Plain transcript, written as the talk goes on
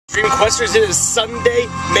Dream Questers, it is Sunday,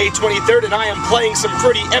 May 23rd, and I am playing some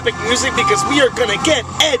pretty epic music because we are gonna get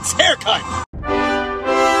Ed's haircut!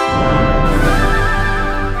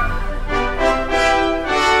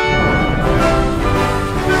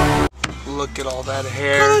 Look at all that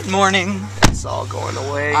hair. Good morning. It's all going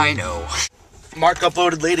away. I know. Mark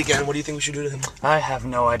uploaded late again. What do you think we should do to him? I have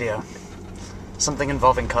no idea. Something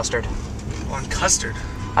involving custard. On custard?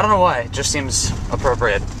 I don't know why. It just seems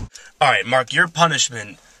appropriate. Alright, Mark, your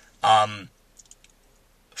punishment,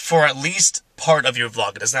 for at least part of your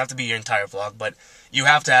vlog, it doesn't have to be your entire vlog, but you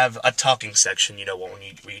have to have a talking section, you know, where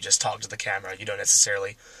you just talk to the camera, you don't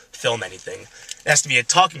necessarily film anything. It has to be a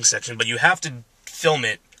talking section, but you have to film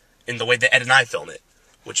it in the way that Ed and I film it,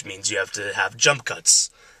 which means you have to have jump cuts,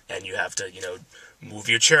 and you have to, you know, move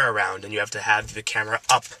your chair around, and you have to have the camera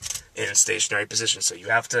up in a stationary position, so you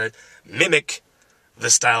have to mimic the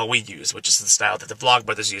style we use, which is the style that the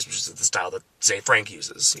Vlogbrothers use, which is the style that, say, Frank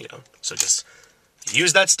uses, you know. So just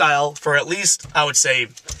use that style for at least, I would say,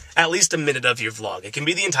 at least a minute of your vlog. It can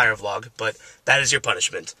be the entire vlog, but that is your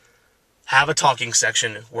punishment. Have a talking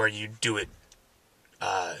section where you do it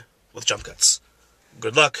with jump cuts.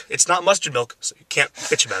 Good luck. It's not mustard milk, so you can't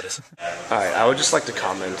bitch about it. Alright, I would just like to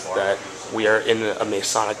comment that we are in a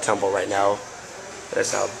Masonic temple right now.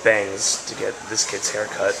 That's now bangs to get this kid's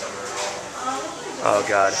haircut. Oh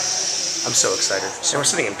god, I'm so excited. So we're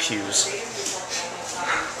sitting in pews.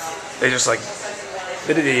 They just like,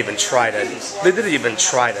 they didn't even try to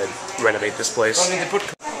renovate this place.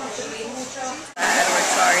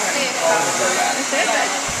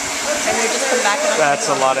 That's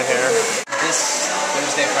a lot of hair. This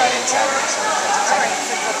Thursday, Friday, and Saturday, so that's exciting.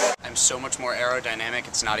 I'm so much more aerodynamic,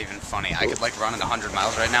 it's not even funny. I could like run at 100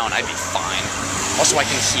 miles right now and I'd be fine. Also, I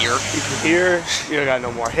can hear. You can hear, you got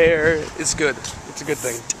no more hair. It's good. It's a good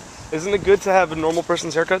thing. Isn't it good to have a normal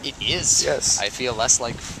person's haircut? It is. Yes. I feel less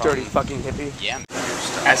like dirty fucking hippie. Yeah.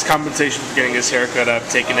 As compensation for getting his haircut, I've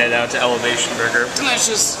taken it out to Elevation Burger.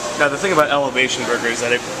 Delicious. Now the thing about Elevation Burger is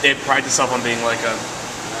that it prides itself on being like a,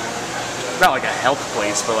 not like a health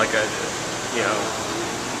place, but like a, you know,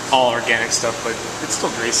 all organic stuff, but it's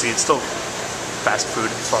still greasy, it's still fast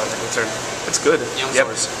food as far as I'm concerned. It's good.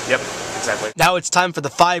 Yep, exactly. Now it's time for the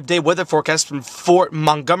 5-day weather forecast from Fort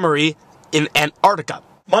Montgomery in Antarctica.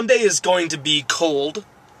 Monday is going to be cold.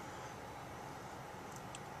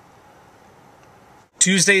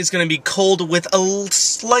 Tuesday is going to be cold with a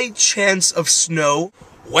slight chance of snow.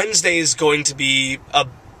 Wednesday is going to be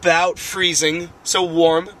about freezing, so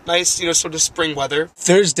warm, nice, you know, sort of spring weather.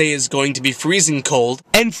 Thursday is going to be freezing cold,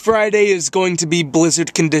 and Friday is going to be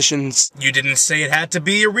blizzard conditions. You didn't say it had to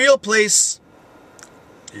be a real place,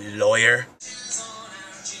 lawyer.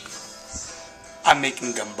 I'm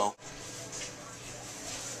making gumbo.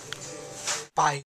 Bye.